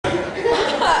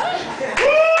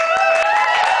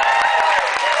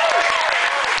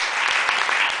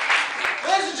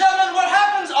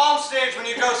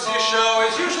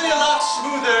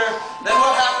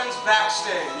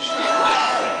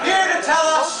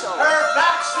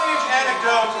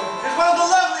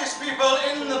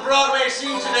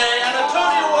scene today, and a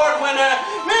Tony Award winner,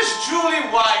 Miss Julie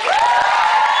White.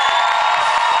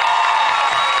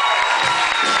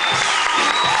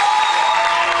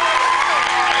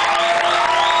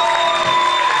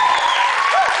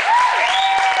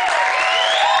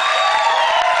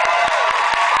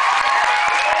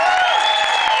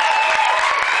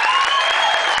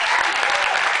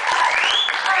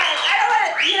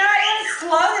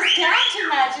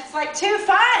 It's like too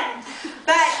fun,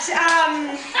 but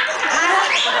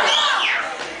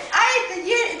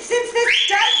since this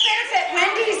does benefit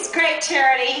Wendy's great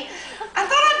charity, I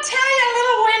thought I'd tell you a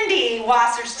little Wendy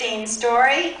Wasserstein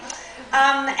story,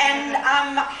 and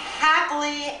I'm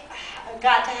happily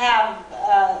got to have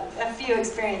a few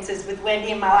experiences with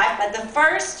Wendy in my life, but the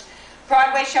first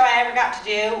Broadway show I ever got to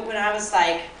do when I was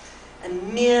like a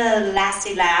mere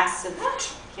lassie lass of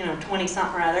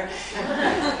 20-something or other.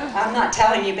 I'm not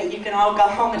telling you, but you can all go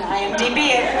home and IMDb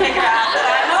it and figure out that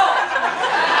I'm old.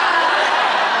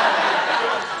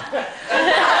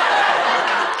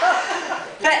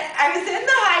 But I was in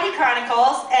the Heidi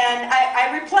Chronicles, and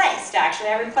I replaced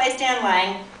Anne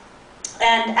Lang.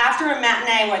 And after a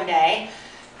matinee one day,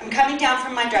 I'm coming down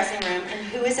from my dressing room, and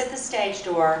who is at the stage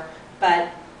door but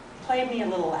play me a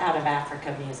little Out of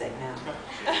Africa music now.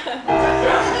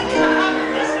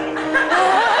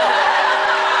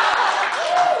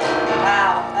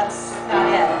 Wow, that's not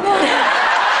it.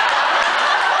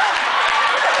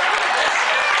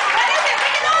 What is it? We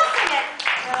can all sing it.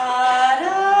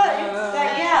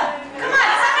 Yeah. Come on,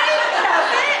 somebody knows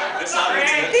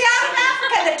it. The Out of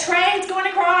Africa, the train's going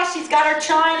across. She's got her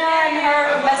China and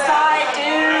her Maasai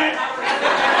dude.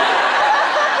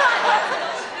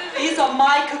 These are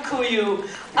my Kikuyu.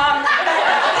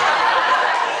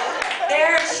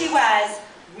 There she was,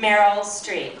 Meryl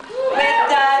Streep,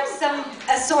 with some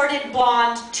assorted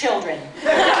blonde children.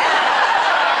 And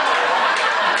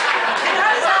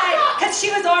I was like, because she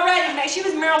was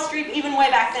Meryl Streep even way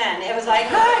back then. It was like,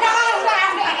 oh no,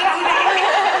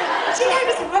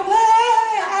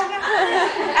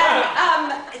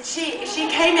 and she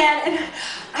came in, and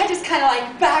I just kind of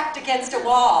like backed against a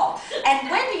wall. And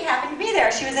Wendy happened to be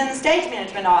there. She was in the stage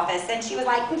management office, and she was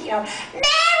like, Meryl, hi!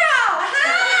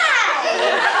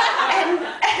 And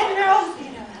Meryl,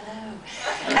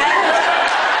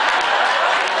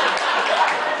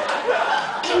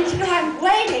 hello. And I'm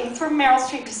waiting for Meryl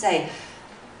Streep to say,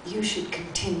 you should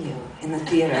continue in the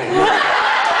theater. You are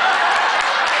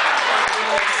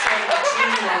so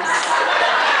genius,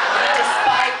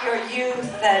 despite your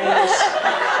youth and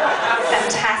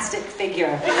fantastic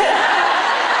figure.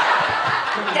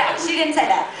 Yeah, she didn't say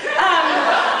that.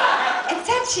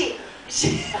 Instead,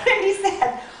 Wendy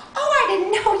said, oh, I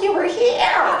didn't know you were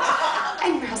here.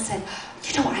 And Meryl said,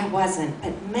 I wasn't,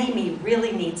 but Mamie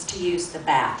really needs to use the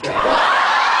bathroom.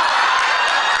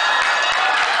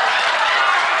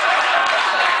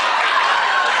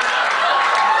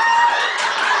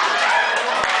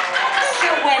 So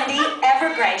Wendy,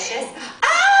 ever gracious,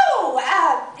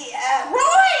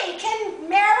 Roy, can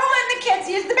Meryl and the kids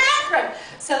use the bathroom?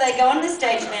 So they go into the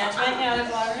stage management,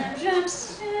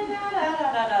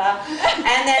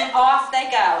 and then off they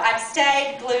go. I've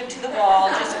stayed glued to the wall,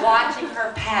 just watching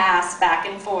her pass back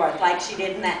and forth like she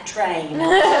did in that train,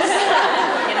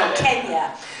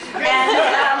 Kenya.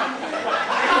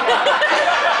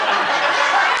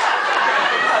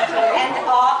 And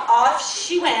off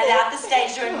she went out the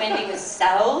stage door, and Wendy was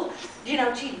so, she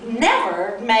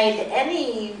never made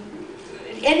any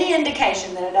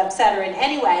indication that it upset her in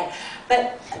any way.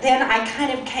 But then I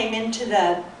kind of came into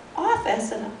the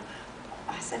office, and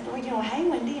I said, well, hey,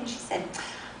 Wendy, and she said,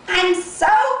 I'm so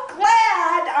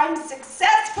glad I'm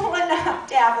successful enough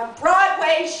to have a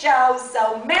Broadway show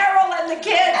so Meryl and the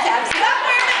kids have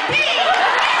somewhere to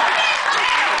be.